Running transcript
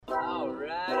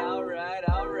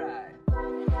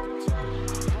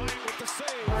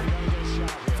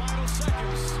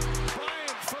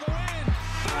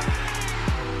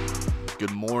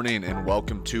Good morning and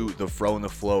welcome to the Fro and the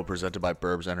Flow presented by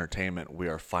Burbs Entertainment. We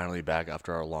are finally back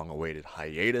after our long-awaited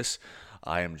hiatus.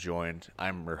 I'm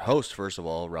your host, first of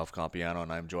all, Ralph Compiano,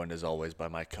 and I'm joined as always by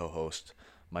my co-host,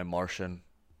 my Martian,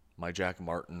 my Jack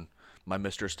Martin, my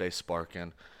Mr. Stay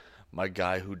Sparkin', my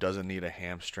guy who doesn't need a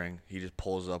hamstring. He just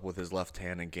pulls up with his left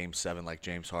hand in Game 7 like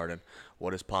James Harden.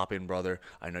 What is popping, brother?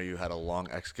 I know you had a long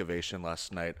excavation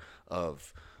last night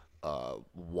of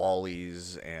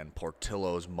Wally's and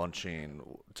Portillo's munching.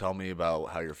 Tell me about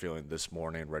how you're feeling this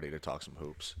morning, ready to talk some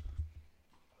hoops.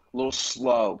 A little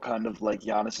slow, kind of like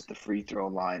Giannis at the free throw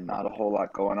line. Not a whole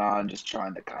lot going on. Just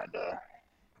trying to kind of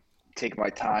take my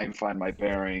time, find my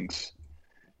bearings.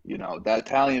 You know, that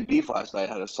Italian beef last night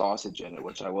had a sausage in it,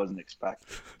 which I wasn't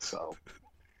expecting. So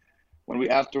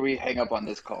after we hang up on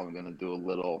this call, I'm gonna do a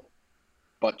little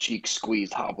butt cheek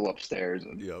squeeze, hobble upstairs,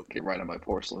 and Yep. get right on my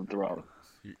porcelain throne.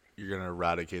 You're going to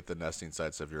eradicate the nesting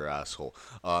sites of your asshole.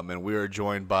 And we are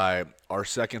joined by our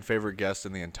second favorite guest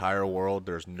in the entire world.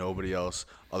 There's nobody else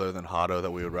other than Hato that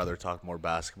we would rather talk more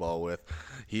basketball with.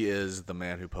 He is the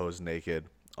man who posed naked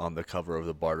on the cover of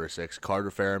the Barter 6. Carter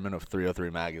Ferriman of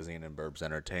 303 Magazine and Burbs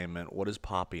Entertainment. What is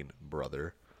popping,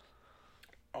 brother?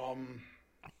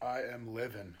 I am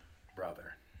living,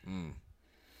 brother.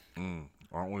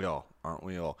 Aren't we all? Aren't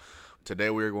we all? Today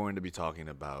we are going to be talking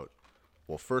about,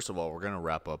 well, first of all, we're going to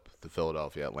wrap up the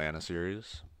Philadelphia-Atlanta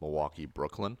series,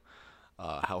 Milwaukee-Brooklyn,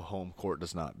 how home court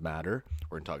does not matter.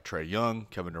 We're going to talk Trae Young,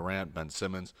 Kevin Durant, Ben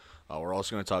Simmons. We're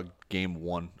also going to talk Game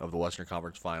 1 of the Western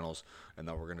Conference Finals, and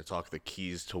then we're going to talk the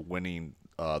keys to winning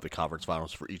the conference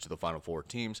finals for each of the Final Four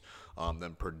teams,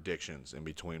 then predictions in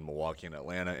between Milwaukee and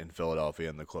Atlanta and Philadelphia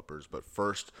and the Clippers. But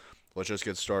first, let's just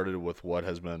get started with what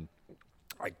has been,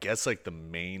 I guess, like the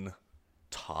main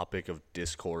topic of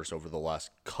discourse over the last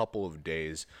couple of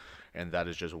days, and that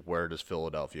is just where does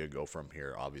Philadelphia go from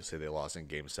here. Obviously, they lost in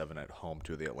Game 7 at home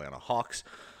to the Atlanta Hawks.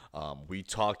 We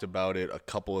talked about it a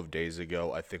couple of days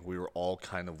ago. I think we were all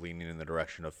kind of leaning in the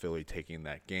direction of Philly taking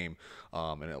that game,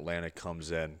 and Atlanta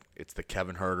comes in. It's the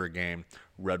Kevin Huerter game.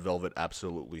 Red Velvet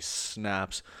absolutely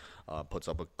snaps. Puts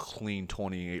up a clean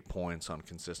 28 points on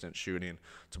consistent shooting.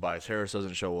 Tobias Harris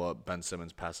doesn't show up. Ben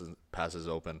Simmons passes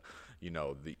open,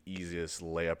 the easiest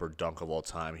layup or dunk of all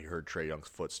time. He heard Trae Young's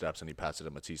footsteps, and he passed it to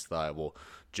Matisse Thybulle.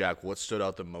 Jack, what stood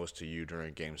out the most to you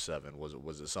during Game 7?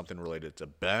 Was it something related to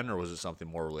Ben, or was it something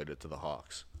more related to the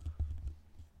Hawks?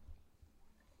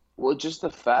 Well, just the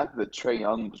fact that Trae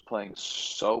Young was playing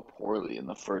so poorly in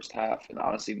the first half, and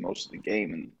honestly most of the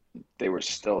game, and they were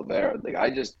still there.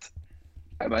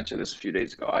 I mentioned this a few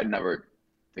days ago. I never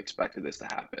expected this to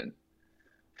happen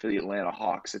for the Atlanta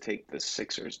Hawks to take the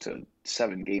Sixers to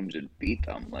 7 games and beat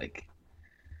them. Like,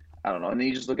 I don't know. And then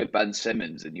you just look at Ben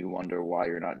Simmons and you wonder why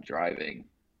you're not driving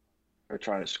or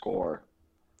trying to score.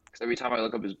 Because every time I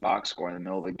look up his box score in the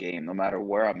middle of the game, no matter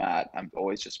where I'm at, I'm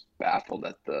always just baffled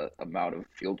at the amount of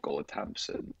field goal attempts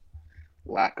and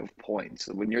lack of points.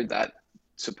 And when you're that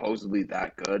supposedly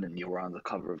that good and you were on the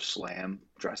cover of Slam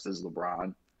dressed as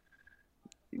LeBron,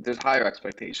 there's higher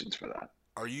expectations for that.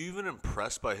 Are you even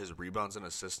impressed by his rebounds and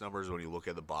assist numbers when you look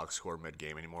at the box score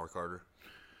mid-game anymore, Carter?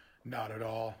 Not at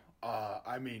all.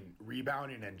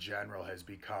 Rebounding in general has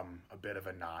become a bit of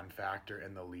a non-factor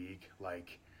in the league.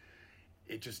 Like,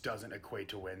 it just doesn't equate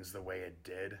to wins the way it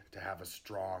did to have a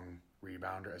strong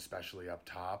rebounder, especially up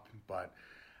top. But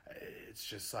it's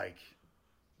just like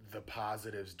the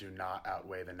positives do not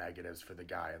outweigh the negatives for the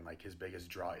guy. And, like, his biggest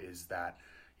draw is that,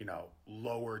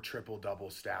 lower triple-double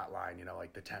stat line,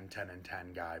 like the 10, 10, and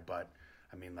 10 guy. But,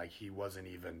 he wasn't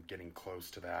even getting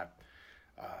close to that.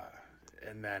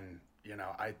 And then,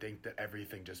 I think that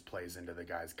everything just plays into the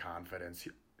guy's confidence.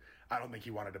 I don't think he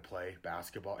wanted to play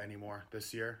basketball anymore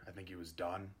this year. I think he was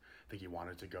done. I think he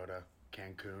wanted to go to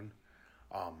Cancun.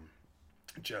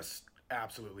 Just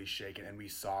absolutely shaken. And we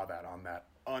saw that on that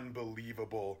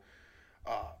unbelievable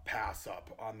pass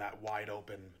up on that wide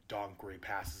open dunk where he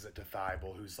passes it to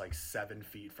Thybulle, who's like 7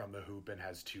 feet from the hoop and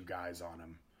has 2 guys on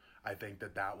him. I think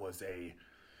that was a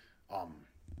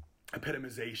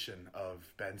epitomization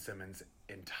of Ben Simmons'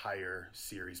 entire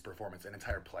series performance and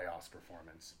entire playoffs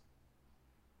performance.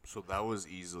 So that was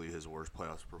easily his worst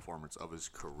playoffs performance of his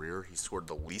career. He scored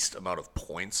the least amount of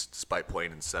points despite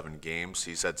playing in 7 games.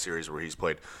 He's had series where he's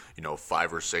played,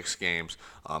 5 or 6 games.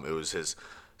 It was his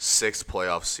 6th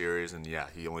playoff series, and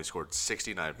he only scored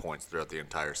 69 points throughout the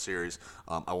entire series.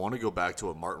 I want to go back to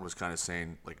what Martin was kind of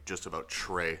saying, like just about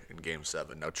Trae in Game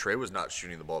 7. Now, Trae was not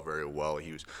shooting the ball very well.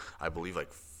 He was, I believe,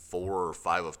 like 4 or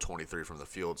 5 of 23 from the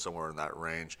field, somewhere in that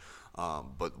range.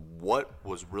 But what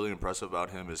was really impressive about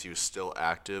him is he was still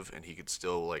active, and he could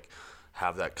still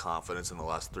have that confidence in the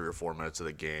last 3 or 4 minutes of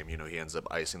the game. You know, he ends up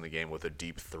icing the game with a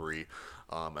deep three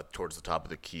towards the top of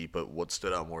the key. But what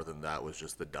stood out more than that was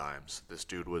just the dimes. This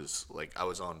dude was like, I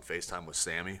was on FaceTime with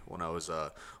Sammy when I was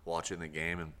watching the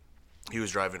game, and he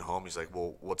was driving home. He's like,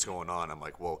 well, what's going on? I'm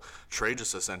like, well, Trey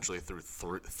just essentially threw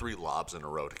three lobs in a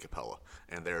row to Capella,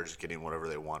 and they're just getting whatever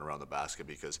they want around the basket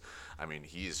because, I mean,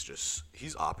 he's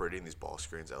operating these ball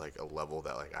screens at, like, a level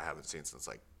that, like, I haven't seen since,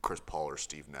 like, Chris Paul or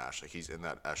Steve Nash. Like, he's in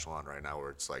that echelon right now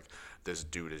where it's like this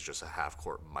dude is just a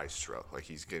half-court maestro. Like,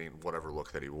 he's getting whatever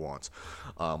look that he wants.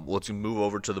 Let's move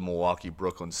over to the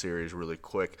Milwaukee-Brooklyn series really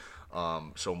quick.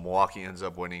 So Milwaukee ends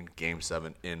up winning Game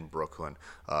 7 in Brooklyn.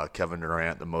 Kevin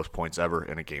Durant, the most points ever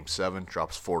in a Game 7,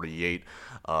 drops 48.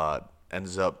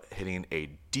 Ends up hitting a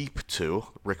deep two,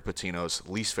 Rick Pitino's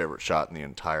least favorite shot in the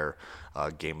entire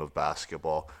game of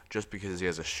basketball, just because he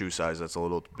has a shoe size that's a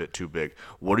little bit too big.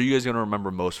 What are you guys going to remember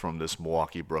most from this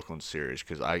Milwaukee-Brooklyn series?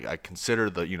 Because I consider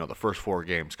the first 4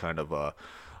 games kind of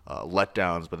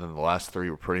letdowns, but then the last 3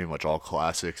 were pretty much all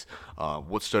classics.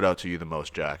 What stood out to you the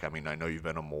most, Jack? I mean, I know you've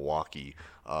been a Milwaukee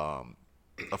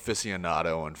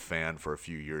aficionado and fan for a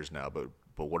few years now, but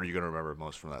what are you going to remember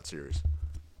most from that series?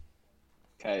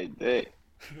 KD.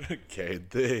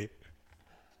 KD.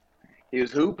 He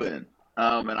was hooping.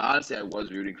 And honestly, I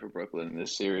was rooting for Brooklyn in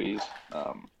this series.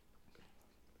 Kind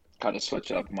of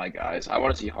switch up my guys. I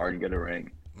want to see Harden get a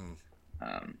ring.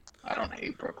 I don't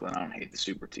hate Brooklyn. I don't hate the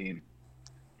super team.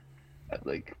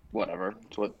 Like, whatever.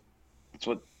 It's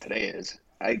what today is.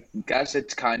 I guess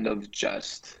it's kind of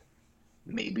just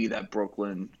maybe that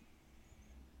Brooklyn,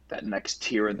 that next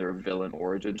tier in their villain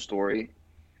origin story.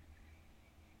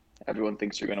 Everyone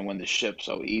thinks they're going to win the ship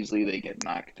so easily. They get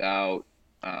knocked out.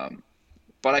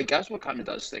 But I guess what kind of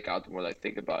does stick out the more that I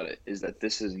think about it is that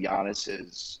this is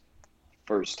Giannis's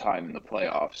first time in the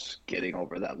playoffs getting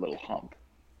over that little hump.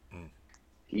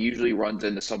 He usually runs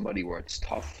into somebody where it's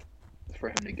tough for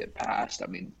him to get past. I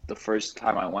mean, the first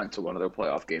time I went to one of their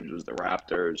playoff games was the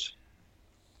Raptors.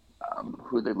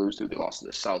 Who did they lose to? They lost to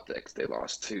the Celtics. They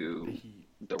lost to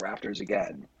the Raptors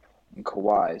again. And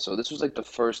Kawhi. So this was like the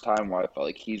first time where I felt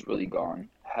like he's really gone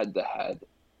head to head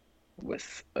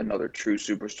with another true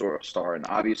superstar. And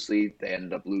obviously they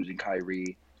ended up losing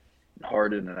Kyrie and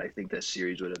Harden, and I think this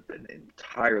series would have been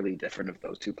entirely different if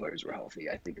those 2 players were healthy.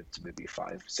 I think it's maybe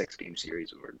 5-6 game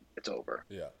series where it's over.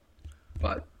 Yeah.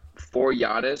 But for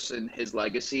Giannis and his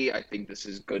legacy, I think this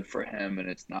is good for him, and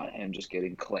it's not him just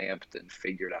getting clamped and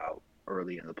figured out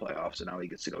early in the playoffs, and now he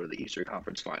gets to go to the Eastern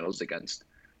Conference Finals against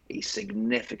a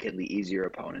significantly easier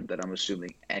opponent that I'm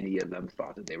assuming any of them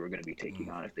thought that they were going to be taking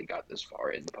on if they got this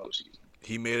far in the postseason.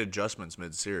 He made adjustments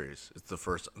mid-series. It's the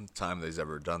first time that he's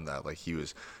ever done that. Like, he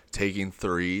was taking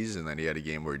threes, and then he had a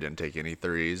game where he didn't take any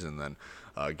threes, and then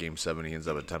Game 7 he ends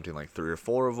up attempting like 3 or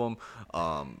 4 of them.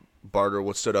 Barter,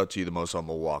 what stood out to you the most on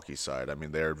Milwaukee's side? I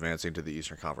mean, they're advancing to the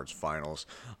Eastern Conference Finals.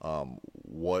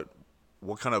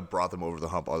 What kind of brought them over the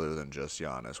hump other than just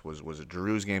Giannis? Was it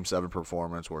Drew's Game 7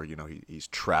 performance where, he's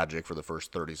tragic for the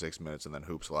first 36 minutes and then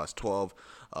hoops the last 12?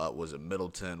 Was it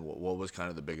Middleton? What was kind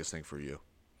of the biggest thing for you?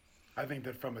 I think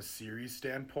that from a series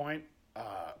standpoint,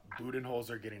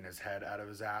 Budenholzer getting his head out of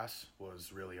his ass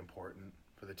was really important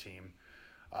for the team.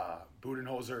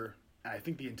 Budenholzer, and I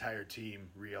think the entire team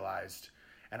realized,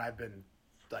 and I've been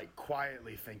like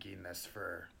quietly thinking this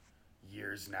for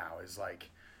years now, is like,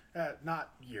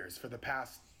 not years, for the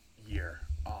past year,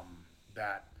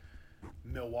 that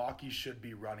Milwaukee should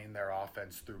be running their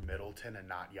offense through Middleton and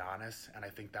not Giannis, and I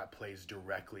think that plays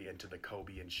directly into the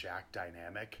Kobe and Shaq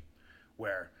dynamic,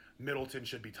 where Middleton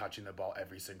should be touching the ball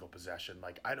every single possession.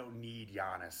 Like, I don't need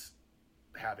Giannis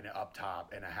having it up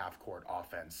top in a half-court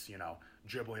offense,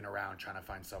 dribbling around trying to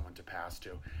find someone to pass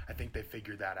to. I think they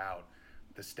figured that out.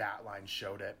 The stat line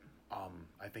showed it.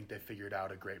 I think they figured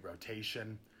out a great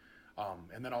rotation.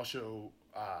 And then also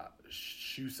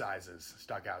shoe sizes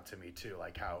stuck out to me too,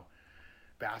 like how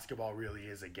basketball really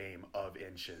is a game of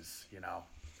inches.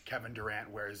 Kevin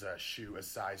Durant wears a shoe a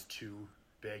size 2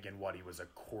 big, and he was a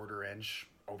 1/4 inch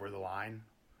over the line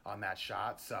on that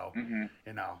shot. So,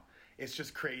 it's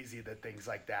just crazy that things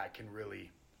like that can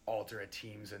really alter a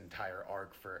team's entire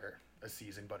arc for a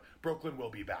season. But Brooklyn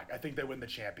will be back. I think they win the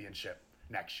championship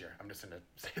next year. I'm just going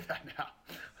to say that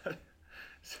now.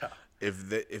 So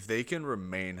if they can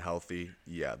remain healthy,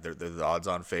 yeah, they're the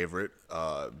odds-on favorite.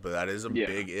 But that is a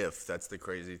big if. That's the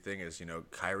crazy thing is,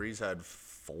 Kyrie's had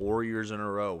 4 years in a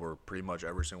row where pretty much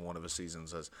every single one of his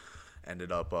seasons has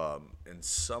ended up in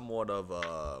somewhat of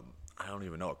a, I don't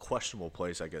even know, a questionable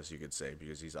place, I guess you could say,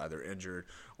 because he's either injured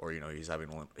or, he's having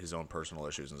his own personal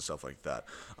issues and stuff like that.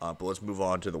 But let's move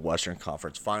on to the Western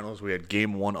Conference Finals. We had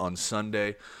Game 1 on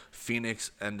Sunday.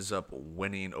 Phoenix ends up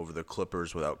winning over the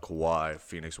Clippers without Kawhi.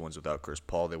 Phoenix wins without Chris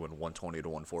Paul. They win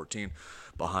 120-114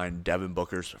 behind Devin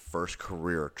Booker's first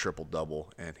career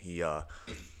triple-double, and he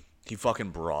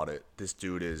fucking brought it. This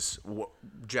dude is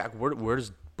Jack. Where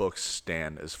does Books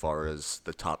stand as far as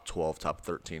the top 12, top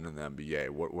 13 in the NBA?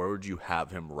 Where would you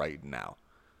have him right now?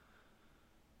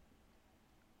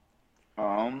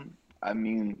 I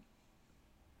mean,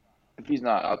 if he's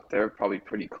not up there, probably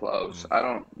pretty close. I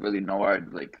don't really know where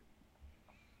I'd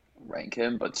rank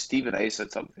him, but Stephen A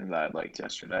said something that I liked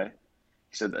yesterday.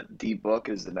 He said that D Book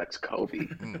is the next Kobe.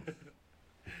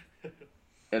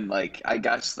 And I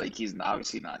guess he's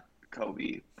obviously not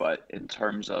Kobe, but in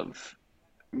terms of,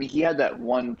 I mean, he had that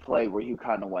one play where he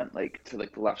kind of went to the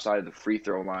left side of the free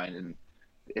throw line, and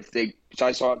so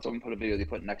I saw someone put a video they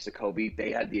put next to Kobe,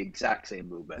 they had the exact same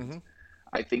movement. Mm-hmm.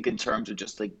 I think in terms of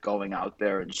just going out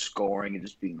there and scoring and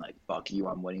just being fuck you,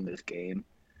 I'm winning this game.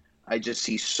 I just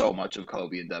see so much of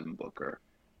Kobe and Devin Booker,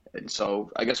 and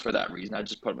so I guess for that reason, I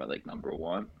just put him at number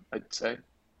one. I'd say.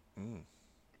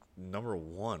 Number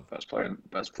one, best player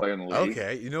in the league.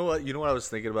 Okay, you know what I was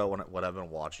thinking about what I've been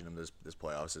watching him this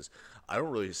playoffs is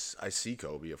I see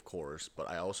Kobe, of course, but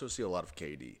I also see a lot of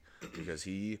KD because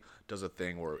he does a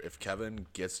thing where if Kevin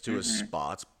gets to his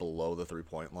spots below the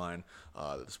 3-point line,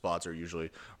 the spots are usually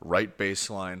right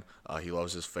baseline. He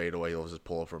loves his fadeaway. He loves his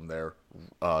pull up from there.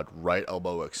 Right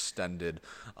elbow extended,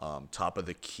 top of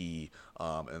the key,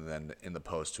 and then in the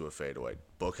post to a fadeaway.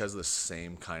 Book has the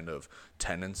same kind of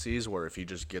tendencies where if he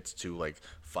just gets to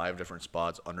 5 different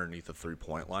spots underneath the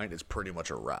 3-point line, it's pretty much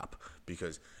a wrap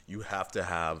because you have to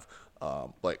have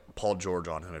Paul George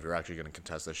on him if you're actually going to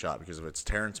contest the shot, because if it's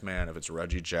Terrence Mann, if it's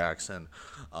Reggie Jackson,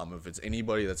 if it's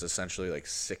anybody that's essentially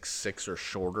 6'6" or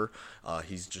shorter,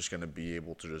 he's just going to be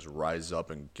able to just rise up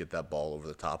and get that ball over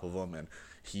the top of him. And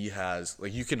he has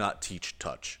you cannot teach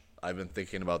touch. I've been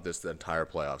thinking about this the entire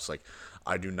playoffs.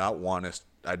 I do not want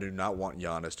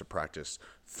Giannis to practice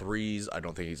threes. I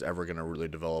don't think he's ever going to really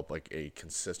develop a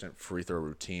consistent free throw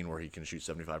routine where he can shoot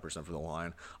 75% from the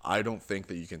line. I don't think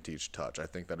that you can teach touch. I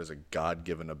think that is a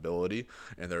God-given ability,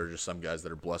 and there are just some guys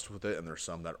that are blessed with it, and there's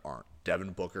some that aren't.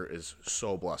 Devin Booker is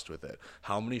so blessed with it.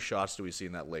 How many shots do we see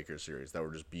in that Lakers series that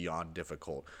were just beyond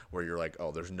difficult, where you're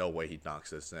oh, there's no way he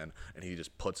knocks this in, and he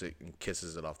just puts it and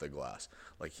kisses it off the glass?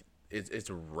 It's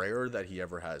rare that he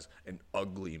ever has an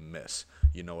ugly miss.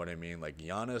 You know what I mean?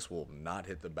 Giannis will not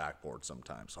hit the backboard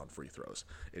sometimes on free throws.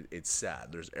 It's sad.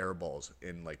 There's air balls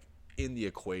in the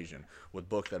equation. With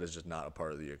Book, that is just not a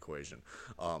part of the equation.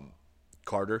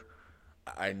 Carter,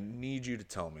 I need you to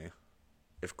tell me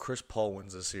if Chris Paul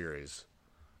wins the series,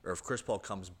 or if Chris Paul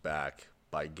comes back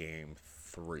by Game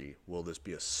 3, will this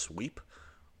be a sweep,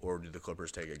 or do the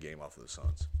Clippers take a game off of the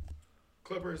Suns?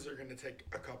 Clippers are going to take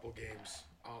a couple games.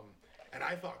 And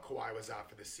I thought Kawhi was out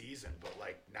for the season, but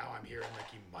now I'm hearing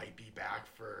he might be back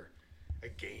for a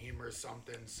game or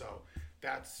something. So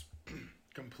that's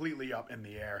completely up in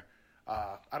the air.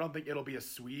 I don't think it'll be a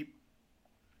sweep.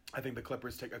 I think the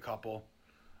Clippers take a couple.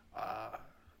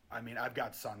 I've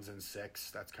got Suns in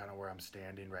 6. That's kind of where I'm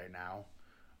standing right now.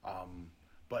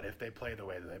 But if they play the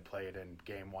way that they played in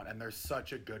Game 1, and they're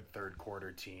such a good third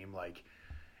quarter team,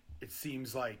 it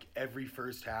seems like every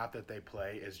first half that they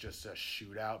play is just a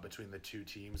shootout between the two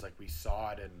teams. We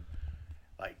saw it in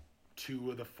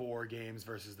 2 of the 4 games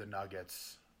versus the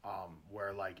Nuggets,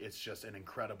 where it's just an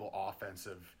incredible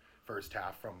offensive first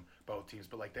half from both teams.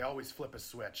 But they always flip a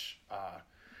switch. And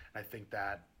I think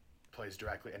that plays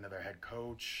directly into their head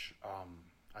coach.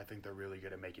 I think they're really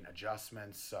good at making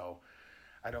adjustments. So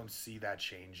I don't see that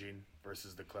changing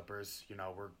versus the Clippers.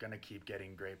 We're going to keep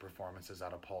getting great performances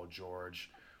out of Paul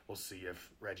George. We'll see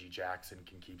if Reggie Jackson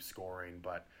can keep scoring,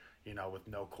 but with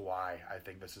no Kawhi, I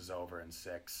think this is over in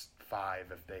 6, 5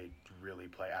 if they really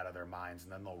play out of their minds,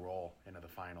 and then they'll roll into the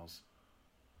finals.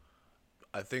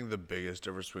 I think the biggest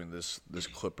difference between this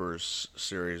Clippers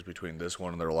series, between this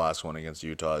one and their last one against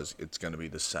Utah, is it's going to be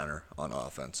the center on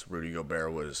offense. Rudy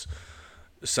Gobert was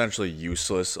essentially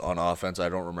useless on offense. I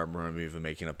don't remember him even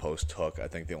making a post hook. I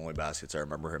think the only baskets I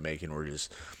remember him making were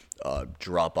just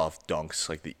drop-off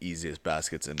dunks, the easiest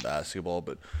baskets in basketball.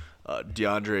 But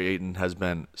DeAndre Ayton has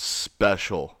been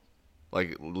special,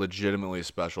 legitimately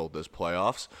special this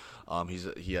playoffs.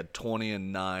 He had 20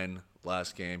 and 9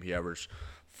 last game. He averaged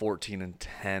 14 and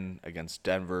 10 against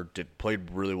Denver. Played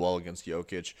really well against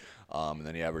Jokic, and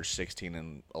then he averaged 16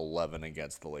 and 11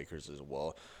 against the Lakers as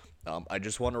well. I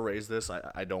just want to raise this.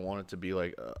 I don't want it to be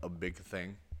a big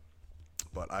thing,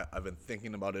 but I've been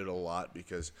thinking about it a lot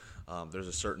because there's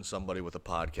a certain somebody with a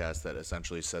podcast that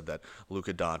essentially said that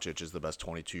Luka Doncic is the best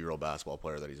 22-year-old basketball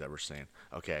player that he's ever seen.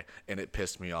 Okay, and it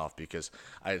pissed me off because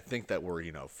I think that we're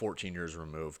 14 years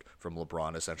removed from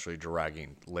LeBron essentially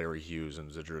dragging Larry Hughes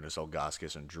and Zydrunas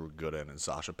Ilgauskas and Drew Gooden and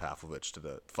Sasha Pavlovich to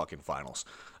the fucking finals.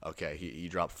 Okay, he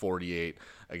dropped 48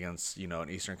 against an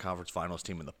Eastern Conference Finals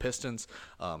team in the Pistons.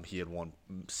 He had won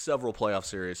several playoff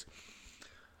series.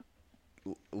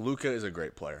 Luka is a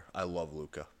great player. I love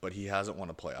Luka, but he hasn't won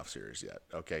a playoff series yet.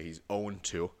 Okay, he's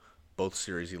 0-2. Both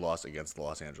series he lost against the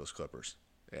Los Angeles Clippers.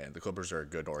 And the Clippers are a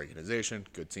good organization,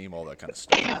 good team, all that kind of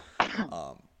stuff.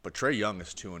 But Trae Young is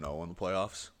 2-0 in the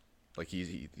playoffs. Like,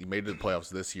 he made it to the playoffs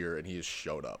this year, and he has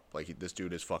showed up. Like, this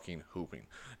dude is fucking hooping.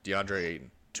 DeAndre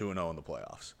Ayton, 2-0 in the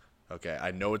playoffs. Okay,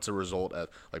 I know it's a result of,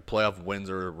 playoff wins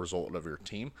are a result of your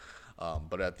team.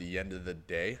 But at the end of the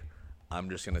day, I'm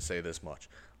just going to say this much.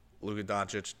 Luka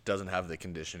Doncic doesn't have the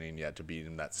conditioning yet to be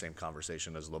in that same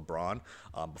conversation as LeBron.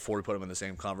 Before we put him in the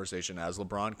same conversation as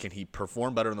LeBron, can he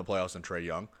perform better in the playoffs than Trae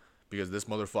Young? Because this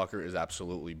motherfucker is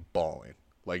absolutely balling.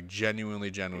 Like, genuinely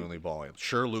balling.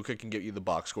 Sure, Luka can get you the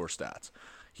box score stats.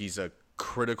 He's a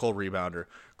critical rebounder,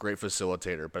 great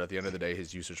facilitator, but at the end of the day,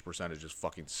 his usage percentage is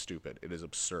fucking stupid. It is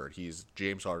absurd. He's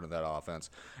James Harden in that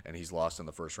offense, and he's lost in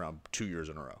the first round 2 years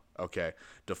in a row. Okay?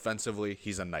 Defensively,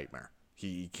 he's a nightmare.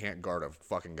 He can't guard a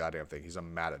fucking goddamn thing. He's a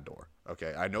matador.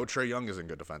 Okay, I know Trae Young isn't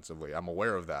good defensively. I'm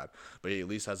aware of that. But he at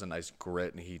least has a nice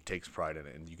grit, and he takes pride in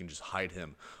it. And you can just hide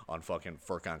him on fucking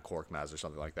Furkan Korkmaz or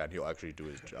something like that, and he'll actually do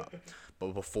his job.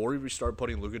 But before we start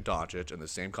putting Luka Doncic in the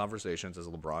same conversations as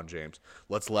LeBron James,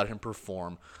 let's let him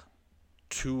perform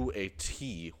to a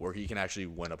T where he can actually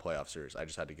win a playoff series. I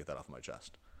just had to get that off my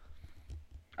chest.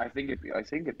 I think it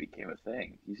became a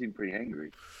thing. You seem pretty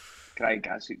angry. Can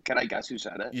I guess who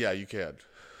said it? Yeah, you can.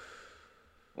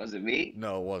 Was it me?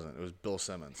 No, it wasn't. It was Bill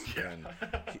Simmons. And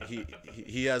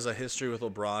he has a history with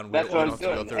LeBron. That's what I was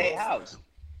doing. Hey, House.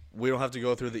 We don't have to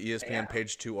go through the ESPN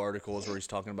page 2 articles where he's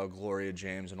talking about Gloria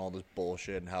James and all this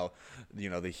bullshit and how,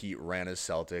 the Heat ran as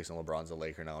Celtics and LeBron's a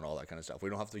Laker now and all that kind of stuff. We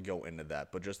don't have to go into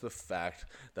that. But just the fact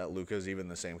that Luka's even in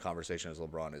the same conversation as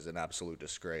LeBron is an absolute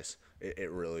disgrace. It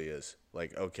really is.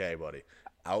 Like, okay, buddy,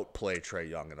 outplay Trae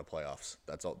Young in the playoffs.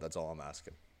 That's all I'm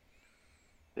asking.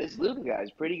 This Luka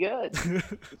guy's pretty good.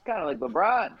 It's kind of like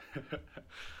LeBron.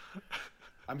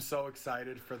 I'm so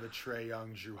excited for the Trae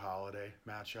Young Jrue Holiday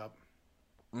matchup.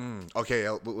 Okay,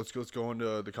 let's go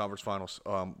into the conference finals.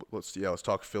 Let's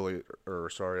talk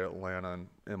Atlanta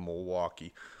and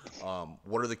Milwaukee.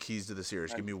 What are the keys to the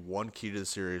series? Give me one key to the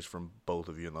series from both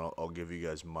of you, and then I'll give you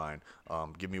guys mine.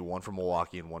 Give me one for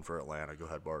Milwaukee and one for Atlanta. Go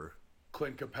ahead, Barter.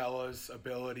 Clint Capella's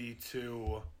ability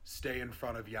to stay in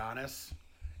front of Giannis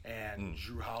and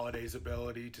Jrue Holiday's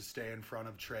ability to stay in front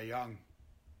of Trae Young.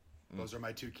 Those are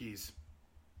my 2 keys.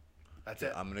 That's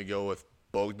it. I'm going to go with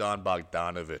Bogdan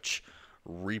Bogdanović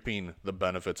reaping the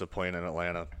benefits of playing in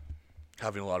Atlanta,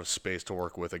 having a lot of space to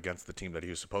work with against the team that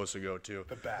he was supposed to go to.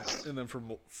 The best. And then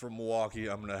for Milwaukee,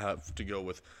 I'm going to have to go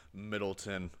with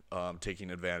Middleton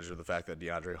taking advantage of the fact that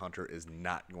DeAndre Hunter is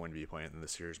not going to be playing in the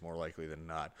series more likely than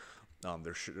not.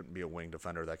 There shouldn't be a wing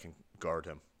defender that can guard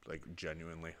him, like,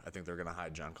 genuinely. I think they're going to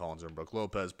hide John Collins and Brook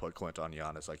Lopez, put Clint on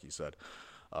Giannis, like you said.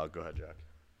 Go ahead, Jack.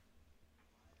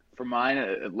 For mine,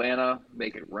 Atlanta,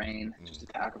 make it rain. Just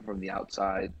attack them from the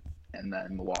outside. And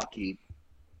then Milwaukee,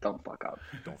 don't fuck up.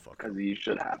 Don't fuck up. Because you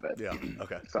should have it. Yeah,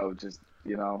 okay. So just,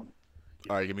 All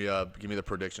right, give me the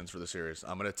predictions for the series.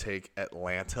 I'm going to take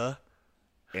Atlanta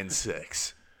in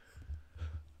 6.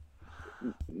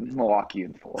 Milwaukee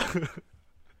in 4.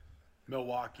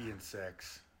 Milwaukee in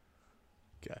 6.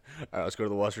 Okay. All right, let's go to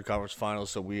the Western Conference Finals.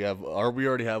 So we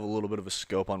already have a little bit of a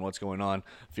scope on what's going on.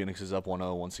 Phoenix is up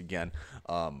 1-0 once again.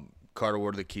 Carter,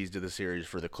 what are the keys to the series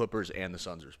for the Clippers and the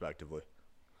Suns, respectively?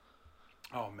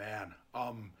 Oh, man.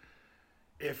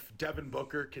 If Devin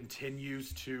Booker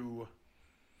continues to,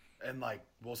 and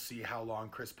we'll see how long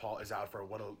Chris Paul is out for.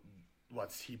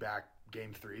 What's he back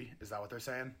Game 3? Is that what they're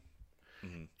saying?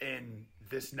 Mm-hmm. In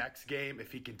this next game,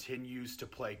 if he continues to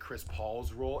play Chris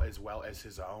Paul's role as well as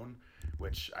his own,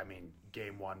 which,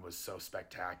 Game 1 was so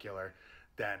spectacular,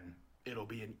 then it'll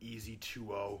be an easy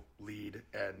 2-0 lead,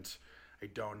 and I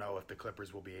don't know if the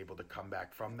Clippers will be able to come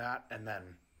back from that. And then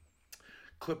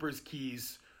Clippers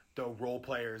keys, the role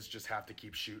players just have to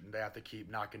keep shooting. They have to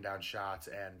keep knocking down shots.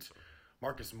 And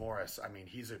Marcus Morris,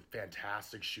 he's a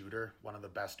fantastic shooter, one of the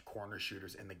best corner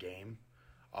shooters in the game.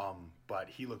 But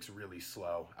he looks really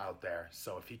slow out there.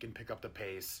 So if he can pick up the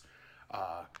pace,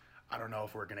 I don't know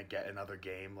if we're going to get another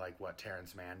game like what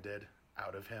Terrence Mann did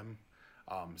out of him.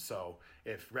 So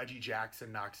if Reggie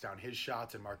Jackson knocks down his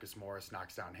shots and Marcus Morris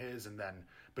knocks down his, and then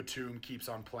Batum keeps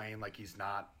on playing like he's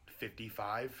not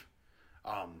 55,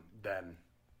 then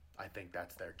I think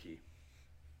that's their key.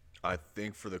 I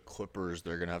think for the Clippers,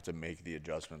 they're going to have to make the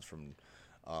adjustments from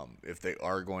if they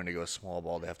are going to go small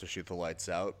ball, they have to shoot the lights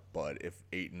out. But if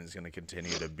Ayton is going to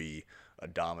continue to be a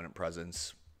dominant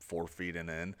presence 4 feet and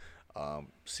in,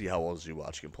 see how well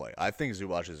Zubac can play. I think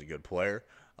Zubac is a good player.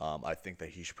 I think that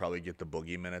he should probably get the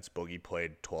Boogie minutes. Boogie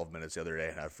played 12 minutes the other day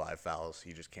and had 5 fouls.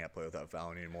 He just can't play without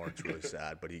fouling anymore. It's really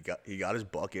sad. But he got his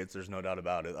buckets. There's no doubt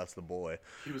about it. That's the boy.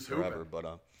 He was forever.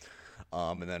 But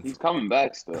and then he's coming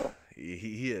back still.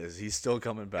 He is. He's still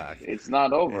coming back. It's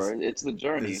not over. It's the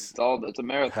journey. It's a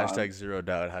marathon. #0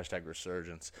 doubt.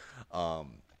 #resurgence.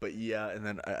 But yeah, and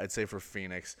then I'd say for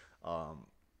Phoenix, I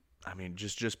mean,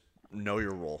 just know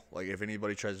your role. Like, if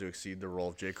anybody tries to exceed the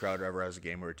role, if Jay Crowder ever has a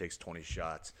game where he takes 20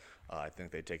 shots, I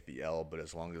think they take the L. But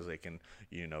as long as they can,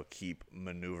 keep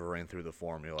maneuvering through the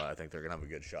formula, I think they're going to have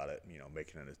a good shot at,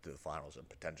 making it to the finals and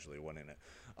potentially winning it.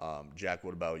 Jack,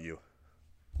 what about you?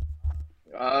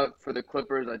 For the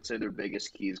Clippers, I'd say their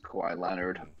biggest key is Kawhi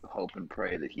Leonard. Hope and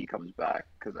pray that he comes back,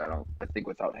 because I think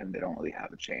without him, they don't really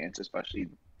have a chance, especially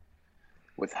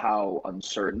with how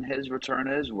uncertain his return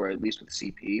is, where at least with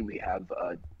CP, we have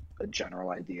a general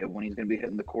idea of when he's going to be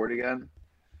hitting the court again.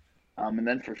 And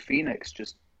then for Phoenix,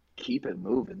 just keep it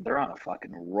moving. They're on a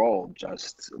fucking roll.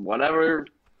 Just whatever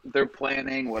they're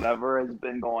planning, whatever has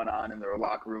been going on in their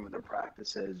locker room and their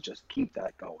practices, just keep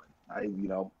that going.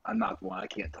 I'm not the one. I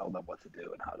can't tell them what to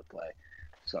do and how to play.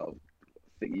 So,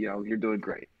 you're doing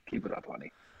great. Keep it up,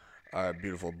 honey. All right,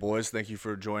 beautiful. Boys, thank you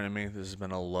for joining me. This has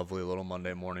been a lovely little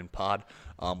Monday morning pod.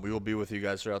 We will be with you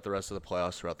guys throughout the rest of the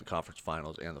playoffs, throughout the conference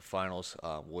finals and the finals.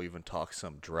 We'll even talk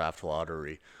some draft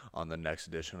lottery on the next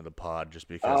edition of the pod, just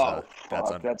because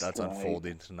that's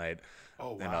unfolding tonight.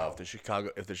 Oh, wow. And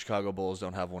if the Chicago Bulls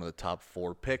don't have one of the top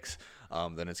 4 picks,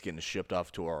 then it's getting shipped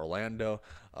off to Orlando.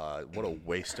 What a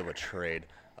waste of a trade.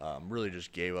 Really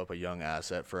just gave up a young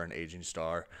asset for an aging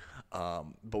star.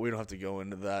 But we don't have to go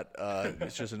into that.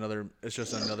 It's just another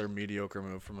mediocre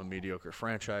move from a mediocre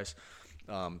franchise.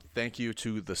 Thank you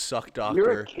to the Suck Doctor.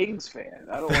 You're a Kings fan.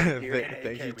 I don't want to hear it.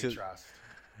 Thank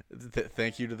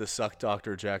you to the Suck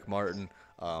Doctor, Jack Martin.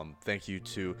 Thank you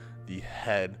to the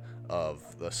head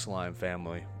of the Slime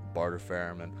family, Barter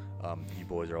Fairman. You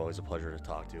boys are always a pleasure to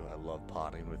talk to. I love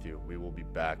potting with you. We will be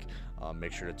back.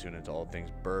 Make sure to tune into All Things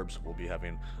Burbs. We'll be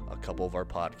having a couple of our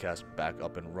podcasts back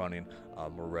up and running.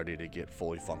 We're ready to get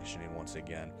fully functioning once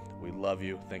again. We love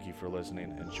you. Thank you for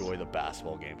listening. Enjoy the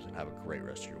basketball games and have a great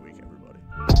rest of your week, everybody.